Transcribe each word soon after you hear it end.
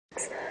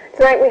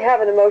Tonight we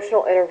have an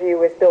emotional interview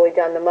with Billie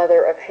Dunn, the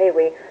mother of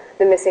Hailey,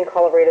 the missing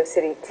Colorado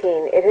City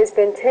teen. It has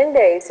been 10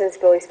 days since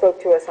Billie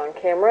spoke to us on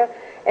camera,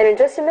 and in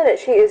just a minute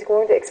she is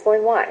going to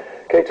explain why.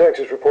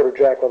 KTexas reporter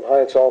Jacqueline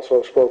Heintz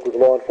also spoke with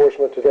law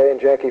enforcement today. And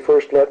Jackie,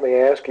 first let me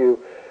ask you,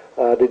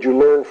 did you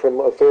learn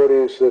from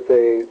authorities that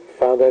they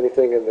found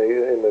anything in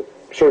the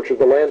search of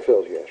the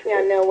landfills yesterday?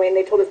 Yeah, no, Wayne.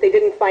 They told us they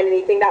didn't find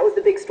anything. That was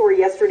the big story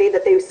yesterday,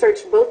 that they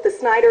searched both the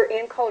Snyder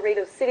and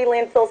Colorado City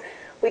landfills.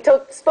 We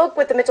spoke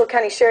with the Mitchell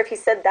County Sheriff. He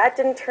said that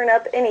didn't turn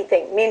up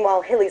anything.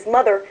 Meanwhile, Hailey's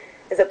mother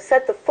is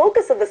upset the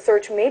focus of the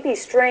search may be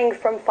straying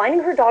from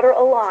finding her daughter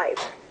alive.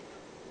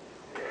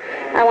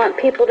 I want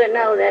people to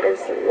know that as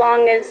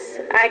long as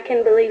I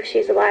can believe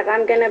she's alive,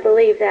 I'm going to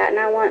believe that, and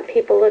I want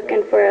people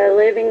looking for a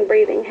living,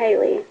 breathing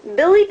Hailey.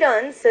 Billie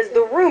Dunn says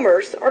the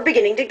rumors are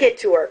beginning to get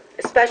to her,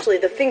 especially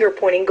the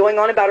finger-pointing going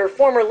on about her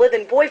former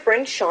live-in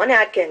boyfriend, Shawn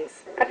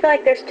Adkins. I feel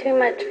like there's too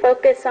much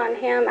focus on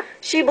him.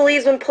 She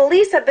believes when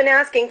police have been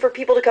asking for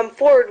people to come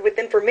forward with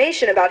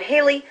information about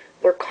Hailey,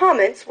 their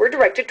comments were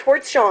directed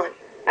towards Shawn.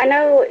 I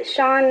know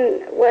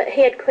Shawn,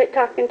 he had quit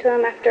talking to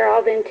him after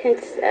all the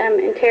intense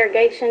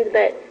interrogations,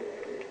 but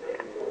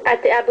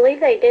I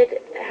believe they did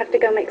have to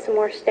go make some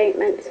more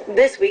statements.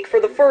 This week, for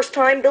the first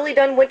time, Billie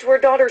Dunn went to her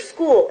daughter's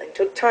school and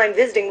took time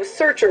visiting with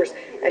searchers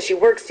as she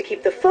works to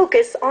keep the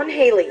focus on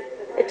Hailey.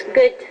 It's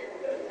good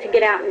to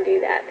get out and do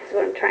that, is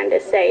what I'm trying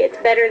to say. It's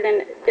better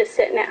than just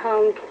sitting at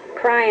home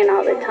crying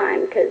all the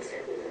time, because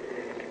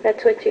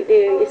that's what you do.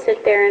 You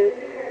sit there and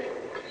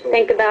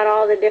think about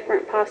all the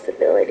different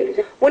possibilities.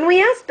 When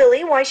we asked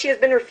Billie why she has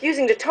been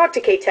refusing to talk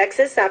to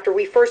KTexas after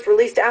we first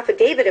released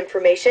affidavit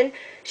information,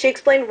 she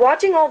explained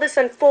watching all this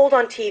unfold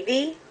on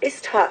TV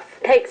is tough.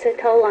 It takes a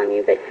toll on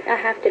you, but I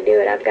have to do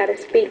it. I've got to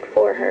speak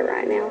for her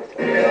right now.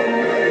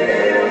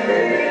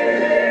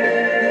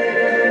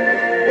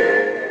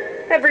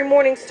 Every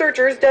morning,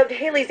 searchers dubbed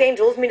Hailey's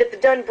Angels meet at the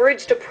Dunn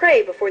Bridge to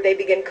pray before they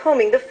begin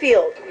combing the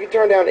field. You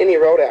turn down any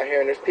road out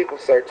here and there's people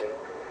searching.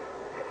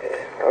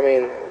 I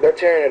mean, they're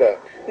tearing it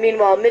up.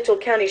 Meanwhile, Mitchell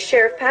County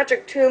Sheriff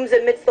Patrick Toombs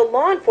admits the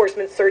law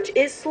enforcement search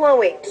is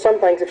slowing.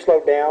 Some things have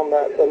slowed down.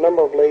 The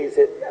number of leads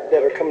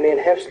that are coming in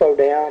have slowed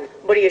down.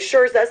 But he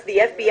assures us the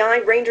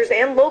FBI, Rangers,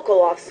 and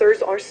local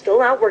officers are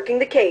still out working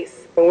the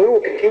case. And we will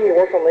continue to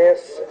work on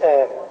this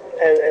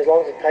as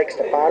long as it takes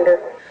to find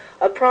her.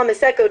 A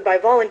promise echoed by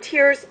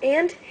volunteers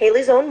and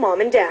Hailey's own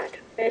mom and dad.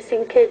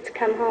 Missing kids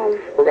come home.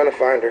 We're going to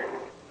find her.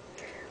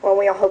 Well,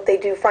 we all hope they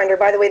do find her.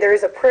 By the way, there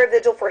is a prayer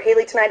vigil for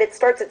Hailey tonight. It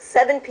starts at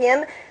 7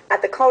 p.m.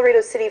 at the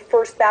Colorado City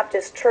First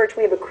Baptist Church.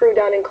 We have a crew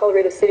down in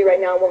Colorado City right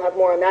now, and we'll have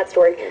more on that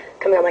story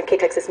coming on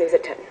KTexas News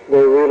at 10.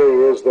 There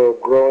really is, though,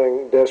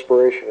 growing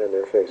desperation in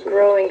their faces.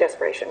 Growing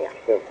desperation, yeah.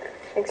 Yeah.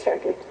 Thanks,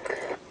 Jackie.